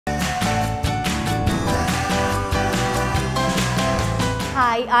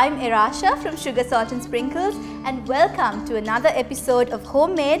Hi, I'm Erasha from Sugar, Salt and Sprinkles and welcome to another episode of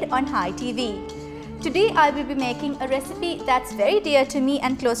Homemade on High TV. Today I will be making a recipe that's very dear to me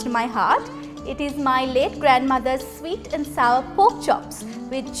and close to my heart. It is my late grandmother's sweet and sour pork chops,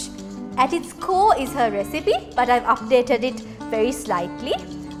 which at its core is her recipe, but I've updated it very slightly.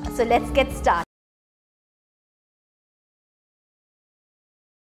 So let's get started.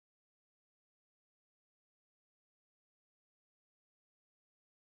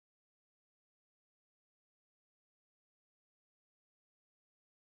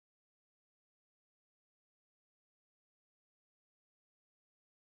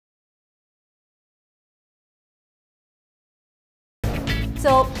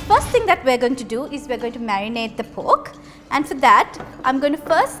 So first thing that we're going to do is we're going to marinate the pork, and for that I'm going to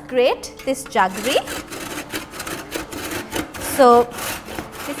first grate this jaggery. So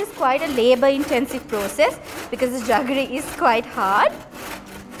this is quite a labor intensive process because the jaggery is quite hard.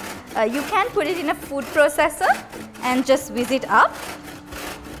 You can put it in a food processor and just whiz it up.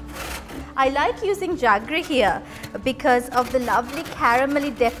 I like using jaggery here because of the lovely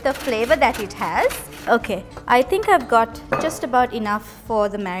caramelly depth of flavor that it has. Okay, I think I've got just about enough for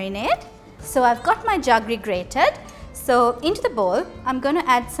the marinade. So I've got my jaggery grated. So into the bowl, I'm going to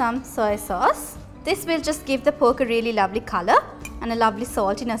add some soy sauce. This will just give the pork a really lovely color and a lovely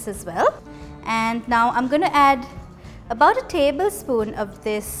saltiness as well. And now I'm going to add about a tablespoon of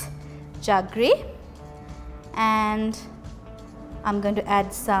this jaggery, and I'm going to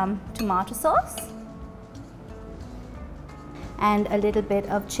add some tomato sauce and a little bit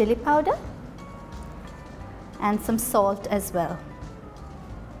of chili powder and some salt as well.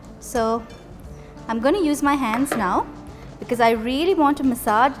 So I'm going to use my hands now because I really want to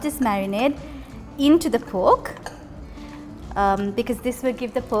massage this marinade into the pork because this will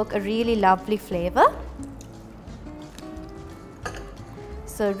give the pork a really lovely flavor.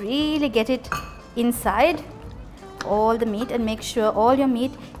 So really get it inside all the meat and make sure all your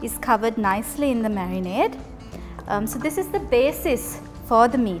meat is covered nicely in the marinade. So this is the basis for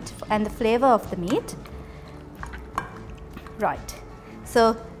the meat and the flavor of the meat. Right,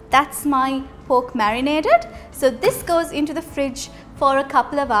 so that's my pork marinated. So this goes into the fridge for a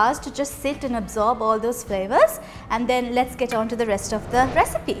couple of hours to just sit and absorb all those flavors, and then let's get on to the rest of the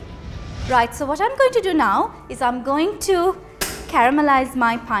recipe. Right, so what I'm going to do now is I'm going to caramelize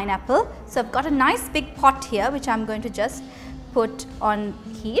my pineapple. So I've got a nice big pot here which I'm going to just put on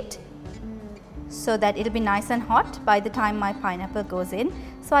heat so that it'll be nice and hot by the time my pineapple goes in.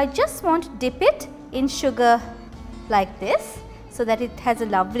 So I just want to dip it in sugar like this so that it has a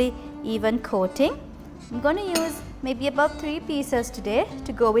lovely even coating. I'm going to use maybe about 3 pieces today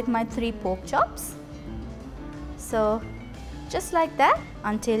to go with my 3 pork chops. So just like that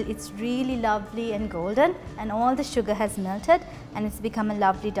until it's really lovely and golden and all the sugar has melted and it's become a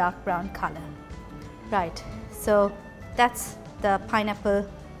lovely dark brown color. Right, so that's the pineapple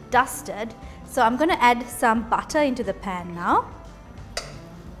dusted. So I'm going to add some butter into the pan now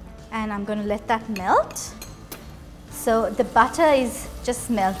and I'm going to let that melt. So the butter is just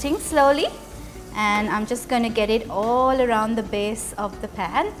melting slowly and I'm just going to get it all around the base of the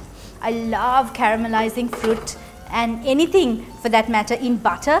pan. I love caramelizing fruit and anything for that matter in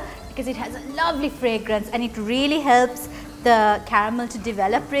butter because it has a lovely fragrance and it really helps the caramel to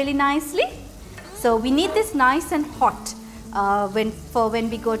develop really nicely. So we need this nice and hot when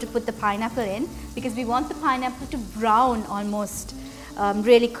we go to put the pineapple in, because we want the pineapple to brown almost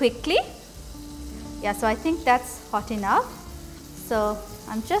really quickly. Yeah, so I think that's hot enough. So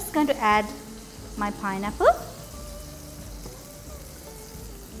I'm just going to add my pineapple.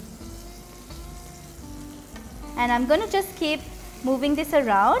 And I'm going to just keep moving this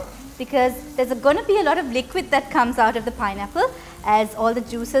around because there's going to be a lot of liquid that comes out of the pineapple as all the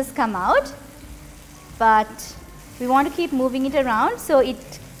juices come out. But we want to keep moving it around so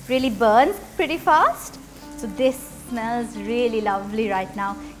it really burns pretty fast. So this smells really lovely right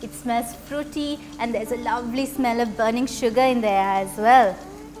now. It smells fruity and there's a lovely smell of burning sugar in there as well.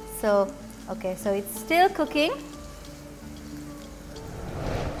 So, okay, so it's still cooking.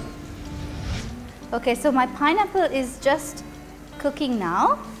 Okay, so my pineapple is just cooking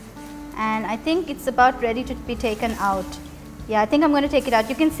now and I think it's about ready to be taken out. Yeah, I think I'm going to take it out.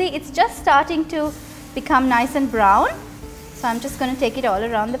 You can see it's just starting to become nice and brown. So I'm just going to take it all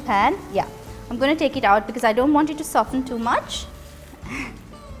around the pan. Yeah, I'm going to take it out because I don't want it to soften too much.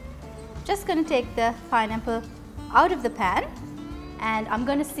 Just going to take the pineapple out of the pan and I'm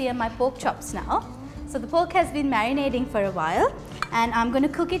going to sear my pork chops now. So the pork has been marinating for a while and I'm going to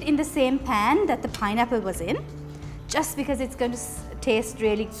cook it in the same pan that the pineapple was in, just because it's going to taste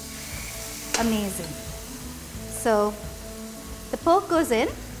really amazing. So the pork goes in.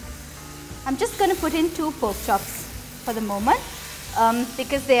 I'm just going to put in 2 pork chops for the moment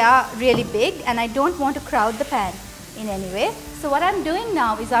because they are really big and I don't want to crowd the pan in any way. So what I'm doing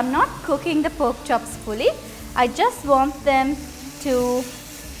now is I'm not cooking the pork chops fully. I just want them to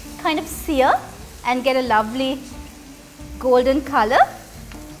kind of sear and get a lovely golden color,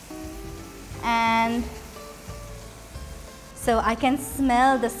 and so I can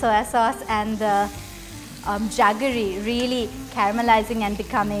smell the soya sauce and the jaggery really caramelizing and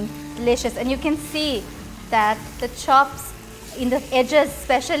becoming delicious. And you can see that the chops in the edges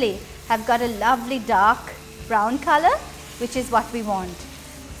especially have got a lovely dark brown color, which is what we want.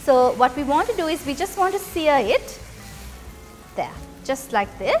 So what we want to do is we just want to sear it there, just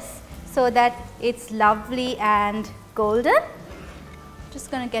like this, so that it's lovely and golden. Just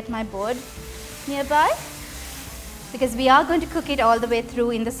going to get my board nearby because we are going to cook it all the way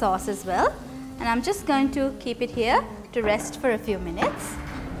through in the sauce as well. And I'm just going to keep it here to rest for a few minutes.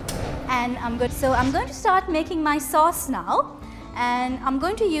 And I'm going to start making my sauce now, and I'm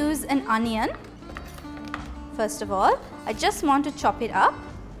going to use an onion. First of all, I just want to chop it up.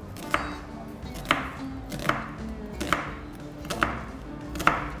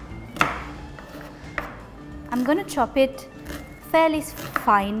 I'm going to chop it fairly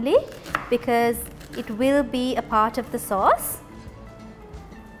finely because it will be a part of the sauce,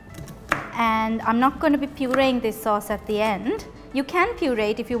 and I'm not going to be pureeing this sauce at the end. You can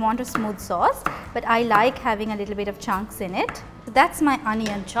puree it if you want a smooth sauce, but I like having a little bit of chunks in it. So that's my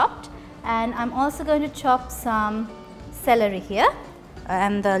onion chopped, and I'm also going to chop some celery here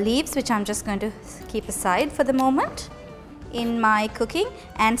and the leaves, which I'm just going to keep aside for the moment in my cooking.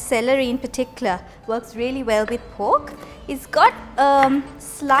 And celery in particular works really well with pork. It's got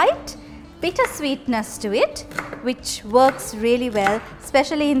slight bittersweetness to it, which works really well,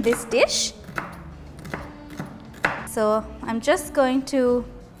 especially in this dish. So I'm just going to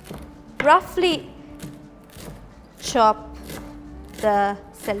roughly chop the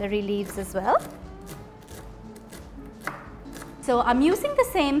celery leaves as well. So I'm using the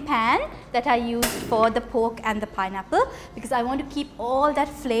same pan that I used for the pork and the pineapple because I want to keep all that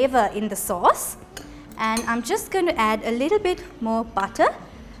flavor in the sauce. And I'm just going to add a little bit more butter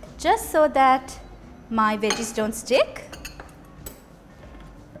just so that my veggies don't stick.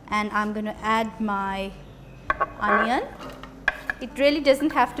 And I'm going to add my onion. It really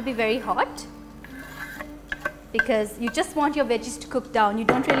doesn't have to be very hot because you just want your veggies to cook down. You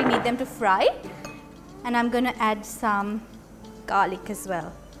don't really need them to fry. And I'm going to add some garlic as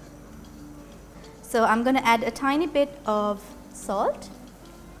well. So I'm going to add a tiny bit of salt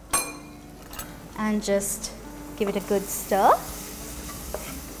and just give it a good stir.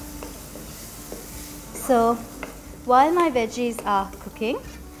 So while my veggies are cooking,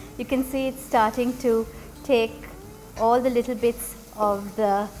 you can see it's starting to take all the little bits of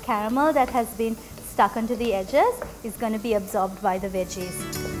the caramel that has been stuck onto the edges is going to be absorbed by the veggies.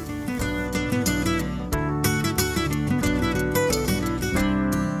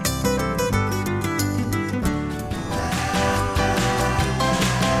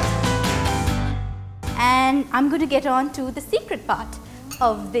 And I'm going to get on to the secret part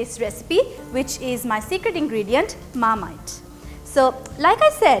of this recipe, which is my secret ingredient, Marmite. So like I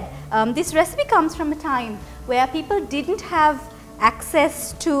said, this recipe comes from a time where people didn't have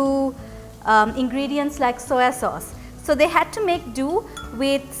access to ingredients like soya sauce. So they had to make do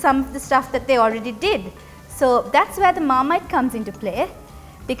with some of the stuff that they already did. So that's where the Marmite comes into play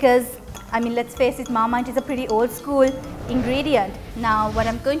because, I mean, let's face it, Marmite is a pretty old school ingredient. Now what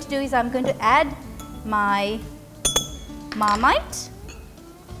I'm going to do is I'm going to add my Marmite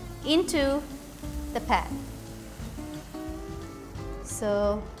into the pan.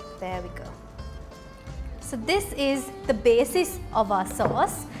 So there we go. So this is the basis of our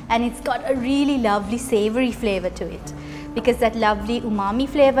sauce, and it's got a really lovely savory flavor to it because that lovely umami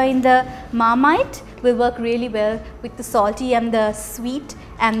flavor in the Marmite will work really well with the salty and the sweet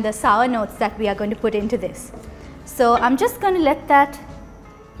and the sour notes that we are going to put into this. So I'm just going to let that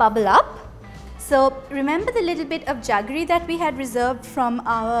bubble up. So remember the little bit of jaggery that we had reserved from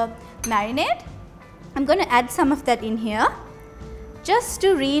our marinade? I'm going to add some of that in here just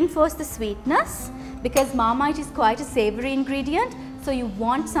to reinforce the sweetness because Marmite is quite a savory ingredient, so you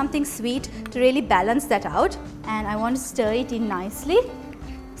want something sweet to really balance that out. And I want to stir it in nicely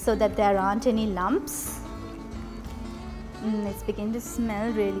so that there aren't any lumps. It's beginning to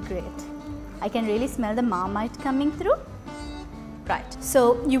smell really great. I can really smell the Marmite coming through. Right,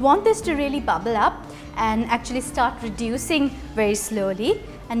 so you want this to really bubble up and actually start reducing very slowly.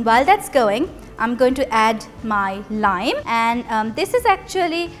 And while that's going, I'm going to add my lime, and this is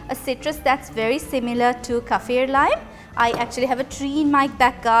actually a citrus that's very similar to kaffir lime, I actually have a tree in my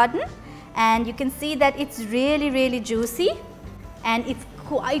back garden, and you can see that it's really juicy, and it's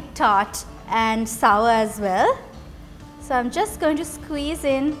quite tart and sour as well. So I'm just going to squeeze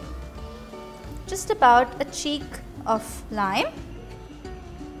in just about a cheek of lime.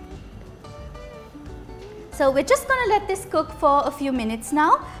 So we're just going to let this cook for a few minutes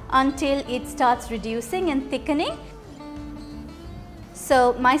now until it starts reducing and thickening.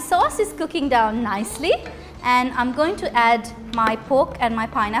 So my sauce is cooking down nicely, and I'm going to add my pork and my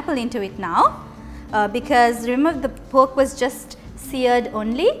pineapple into it now, because remember, the pork was just seared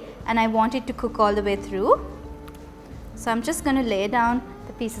only and I want it to cook all the way through. So I'm just going to lay down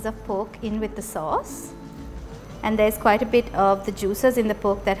the pieces of pork in with the sauce, and there's quite a bit of the juices in the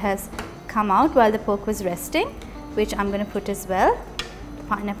pork that has come out while the pork was resting, which I'm going to put as well. The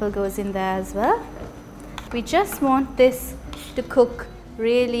pineapple goes in there as well. We just want this to cook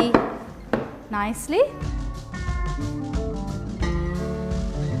really nicely.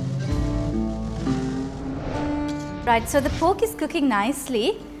 Right, so the pork is cooking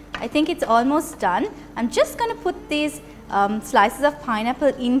nicely. I think it's almost done. I'm just going to put these slices of pineapple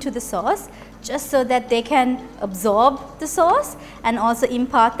into the sauce, just so that they can absorb the sauce and also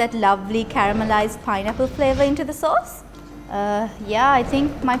impart that lovely caramelized pineapple flavor into the sauce. Yeah, I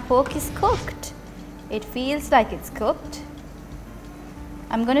think my pork is cooked. It feels like it's cooked.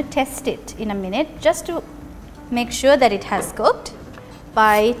 I'm going to test it in a minute just to make sure that it has cooked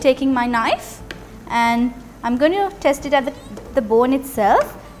by taking my knife, and I'm going to test it at the bone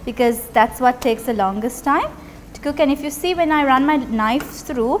itself, because that's what takes the longest time to cook. And if you see, when I run my knife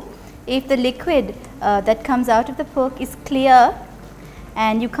through, if the liquid that comes out of the pork is clear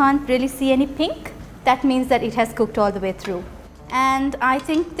and you can't really see any pink, that means that it has cooked all the way through. And I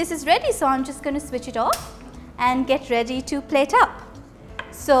think this is ready, so I'm just going to switch it off and get ready to plate up.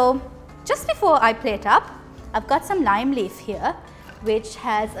 So just before I plate up, I've got some lime leaf here, which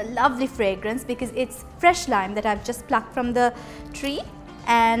has a lovely fragrance because it's fresh lime that I've just plucked from the tree,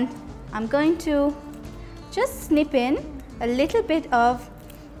 and I'm going to just snip in a little bit of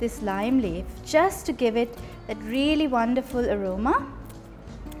this lime leaf just to give it that really wonderful aroma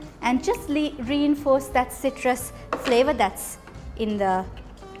and just reinforce that citrus flavor that's in the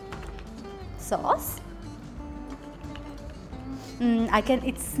sauce.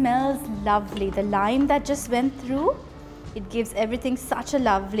 It smells lovely. The lime that just went through, it gives everything such a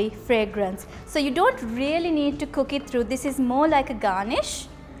lovely fragrance. So you don't really need to cook it through. This is more like a garnish,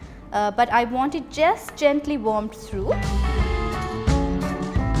 but I want it just gently warmed through.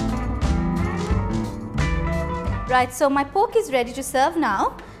 Right, so my pork is ready to serve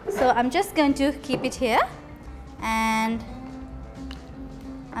now. So I'm just going to keep it here, and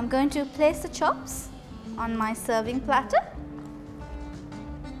I'm going to place the chops on my serving platter.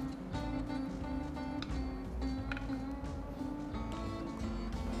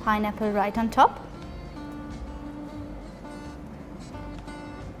 Pineapple right on top.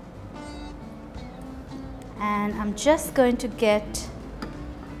 And I'm just going to I'm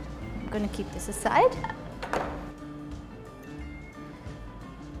going to keep this aside.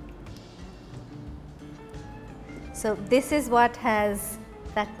 So this is what has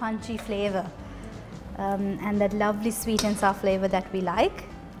that punchy flavor and that lovely sweet and sour flavor that we like.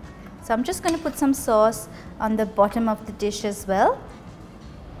 So I'm just going to put some sauce on the bottom of the dish as well.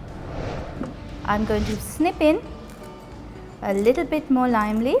 I'm going to snip in a little bit more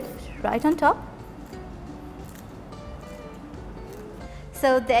lime leaf right on top.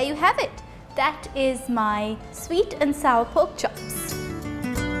 So there you have it. That is my sweet and sour pork chops.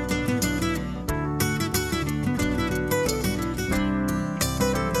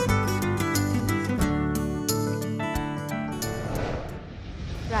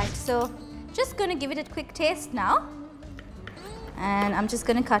 Right, so just going to give it a quick taste now. And I'm just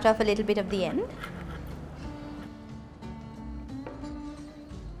going to cut off a little bit of the end.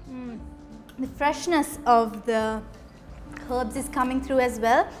 The freshness of the herbs is coming through as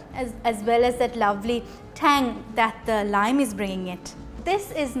well as that lovely tang that the lime is bringing it.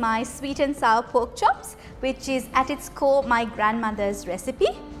 This is my sweet and sour pork chops, which is at its core my grandmother's recipe.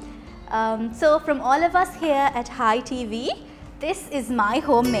 So from all of us here at Hi TV, this is my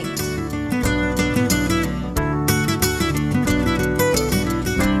homemade.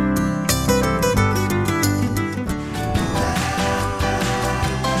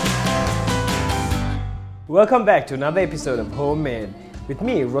 Welcome back to another episode of Homemade with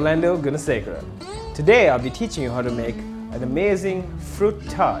me, Rolando Gunesekere. Today I'll be teaching you how to make an amazing fruit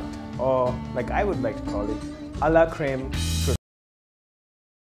tart, or like I would like to call it, a la creme fruit.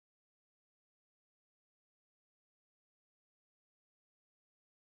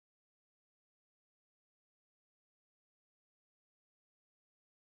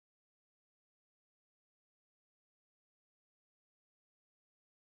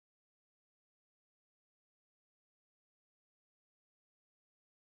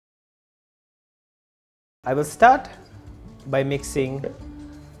 I will start by mixing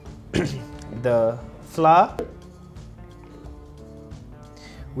the flour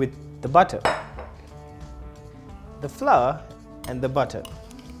with the butter. The flour and the butter.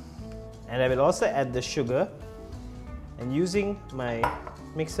 And I will also add the sugar, and using my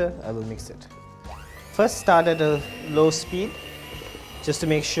mixer I will mix it. First start at a low speed just to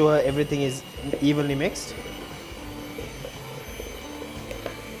make sure everything is evenly mixed.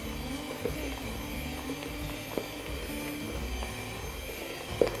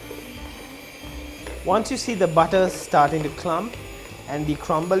 Once you see the butter starting to clump and be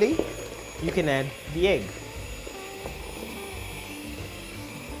crumbly, you can add the egg.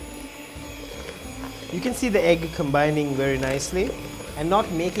 You can see the egg combining very nicely and not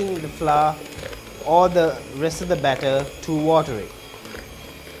making the flour or the rest of the batter too watery.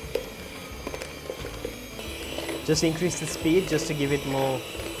 Just increase the speed just to give it more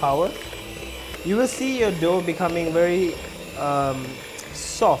power. You will see your dough becoming very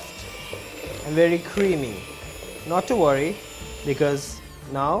soft and very creamy. Not to worry, because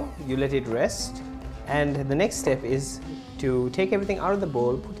now you let it rest, and the next step is to take everything out of the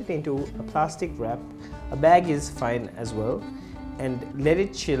bowl, put it into a plastic wrap. A bag is fine as well, and let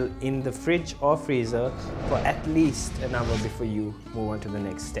it chill in the fridge or freezer for at least an hour before you move on to the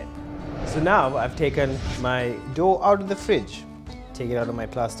next step. So now I've taken my dough out of the fridge. Take it out of my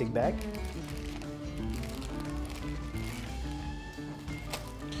plastic bag.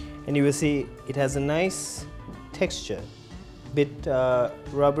 And you will see it has a nice texture, bit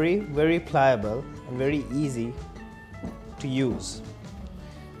rubbery, very pliable and very easy to use.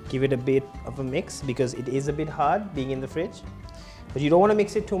 Give it a bit of a mix because it is a bit hard being in the fridge, but you don't want to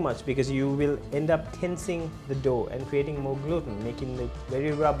mix it too much because you will end up tensing the dough and creating more gluten, making it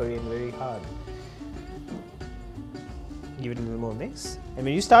very rubbery and very hard. Give it a little more mix, and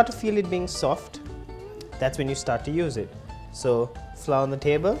when you start to feel it being soft, that's when you start to use it. So flour on the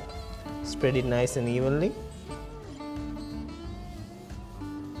table, spread it nice and evenly.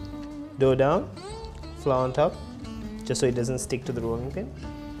 Dough down, flour on top, just so it doesn't stick to the rolling pin.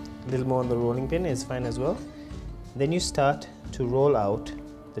 A little more on the rolling pin is fine as well. Then you start to roll out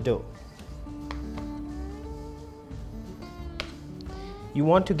the dough. You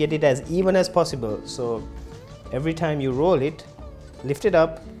want to get it as even as possible, so every time you roll it, lift it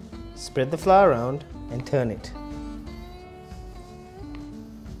up, spread the flour around and turn it.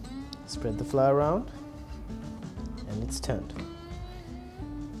 Spread the flour around and it's turned.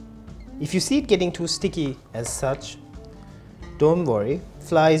 If you see it getting too sticky as such, don't worry,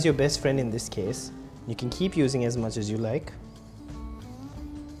 flour is your best friend in this case. You can keep using as much as you like.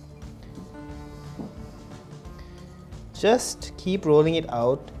 Just keep rolling it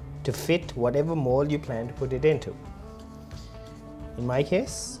out to fit whatever mold you plan to put it into. In my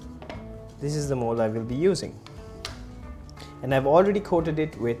case, this is the mold I will be using. And I've already coated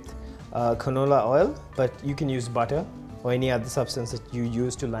it with canola oil, but you can use butter or any other substance that you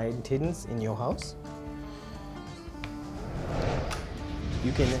use to line tins in your house.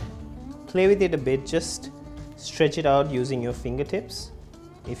 You can play with it a bit, just stretch it out using your fingertips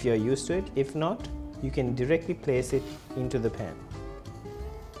if you're used to it. If not, you can directly place it into the pan.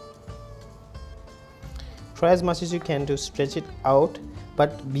 Try as much as you can to stretch it out,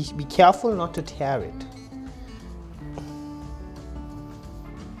 but be careful not to tear it.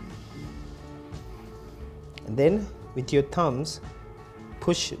 And then with your thumbs,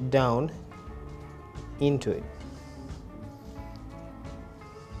 push down into it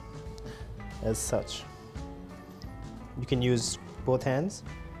as such. You can use both hands,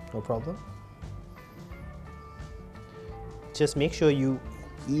 no problem. Just make sure you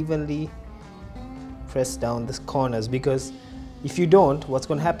evenly press down the corners, because if you don't, what's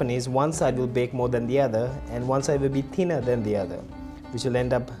going to happen is one side will bake more than the other and one side will be thinner than the other, which will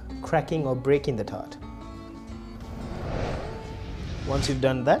end up cracking or breaking the tart. Once you've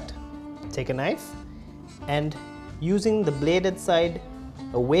done that, take a knife and using the bladed side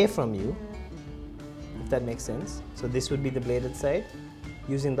away from you, if that makes sense. So this would be the bladed side.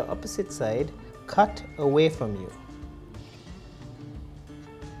 Using the opposite side, cut away from you.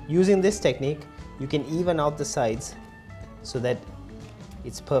 Using this technique, you can even out the sides so that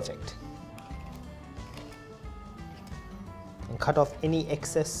it's perfect. And cut off any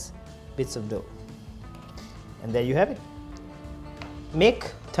excess bits of dough. And there you have it. Make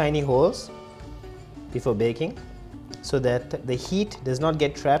tiny holes before baking so that the heat does not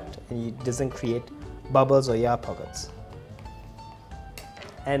get trapped and it doesn't create bubbles or air pockets.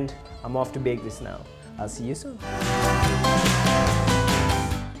 And I'm off to bake this now. I'll see you soon.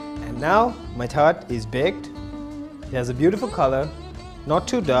 And now my tart is baked. It has a beautiful color, not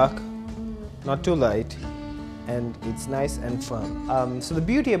too dark, not too light. and it's nice and firm. So the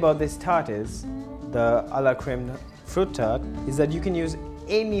beauty about this tart is, the a la creme fruit tart, is that you can use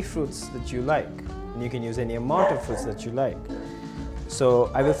any fruits that you like, and you can use any amount of fruits that you like.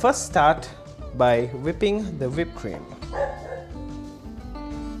 So I will first start by whipping the whipped cream.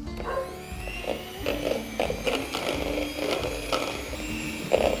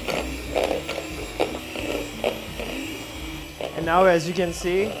 And now, as you can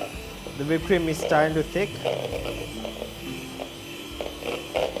see, the whipped cream is starting to thick.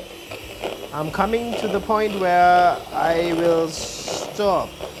 I'm coming to the point where I will stop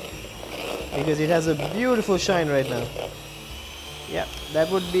because it has a beautiful shine right now. Yeah, that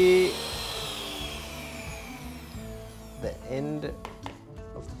would be the end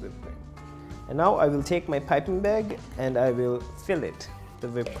of the whipped cream. And now I will take my piping bag and I will fill it, the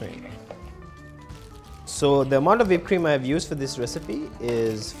whipped cream. So the amount of whipped cream I have used for this recipe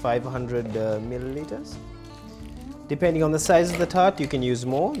is 500 milliliters. Depending on the size of the tart, you can use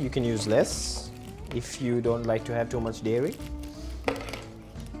more, you can use less if you don't like to have too much dairy.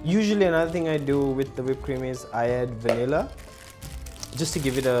 Usually another thing I do with the whipped cream is I add vanilla just to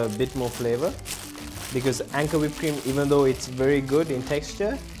give it a bit more flavor, because Anchor whipped cream, even though it's very good in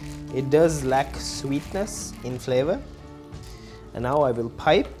texture, it does lack sweetness in flavor. And now I will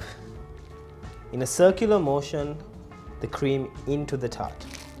pipe in a circular motion the cream into the tart.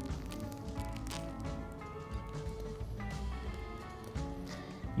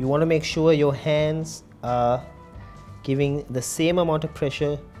 You want to make sure your hands are giving the same amount of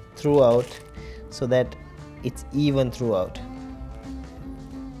pressure throughout so that it's even throughout.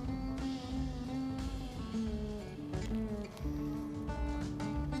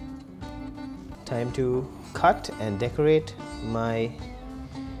 Time to cut and decorate my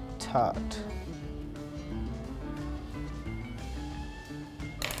tart.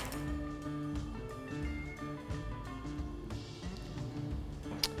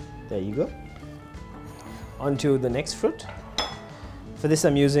 There you go. On to the next fruit. For this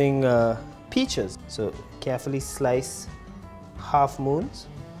I'm using peaches. So carefully slice half moons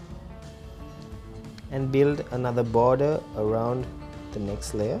and build another border around the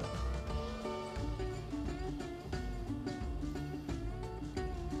next layer.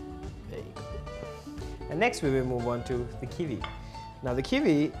 There you go. And next we will move on to the kiwi. Now the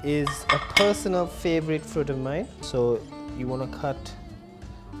kiwi is a personal favorite fruit of mine. So you want to cut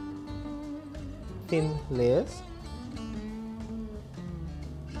thin layers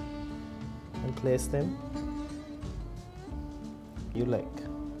and place them you like.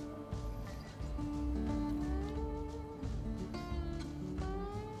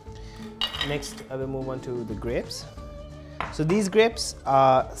 Next I will move on to the grapes. So these grapes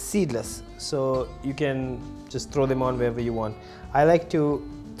are seedless, so you can just throw them on wherever you want. I like to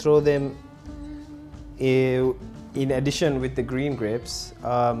throw them in addition with the green grapes,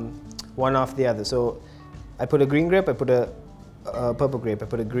 one after the other. So I put a green grape, I put a purple grape, I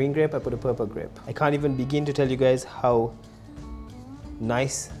put a green grape, I put a purple grape. I can't even begin to tell you guys how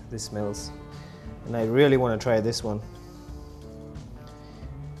nice this smells, and I really want to try this one.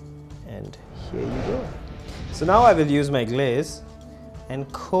 And here you go. So now I will use my glaze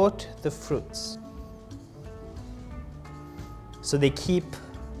and coat the fruits so they keep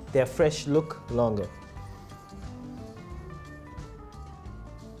their fresh look longer.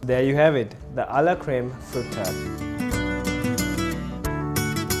 There you have it, the a la creme fruit tart.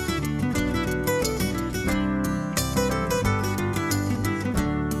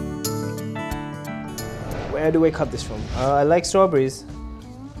 Where do I cut this from? I like strawberries,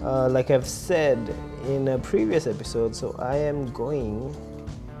 like I've said in a previous episode, so I am going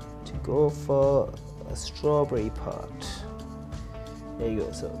to go for a strawberry part. There you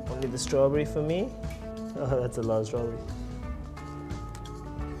go, so only the strawberry for me. Oh, that's a lot of strawberry.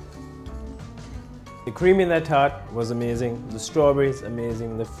 The cream in that tart was amazing, the strawberries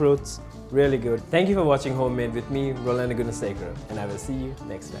amazing, the fruits really good. Thank you for watching Homemade with me, Rolando Gunesekere, and I will see you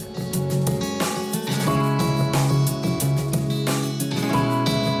next time.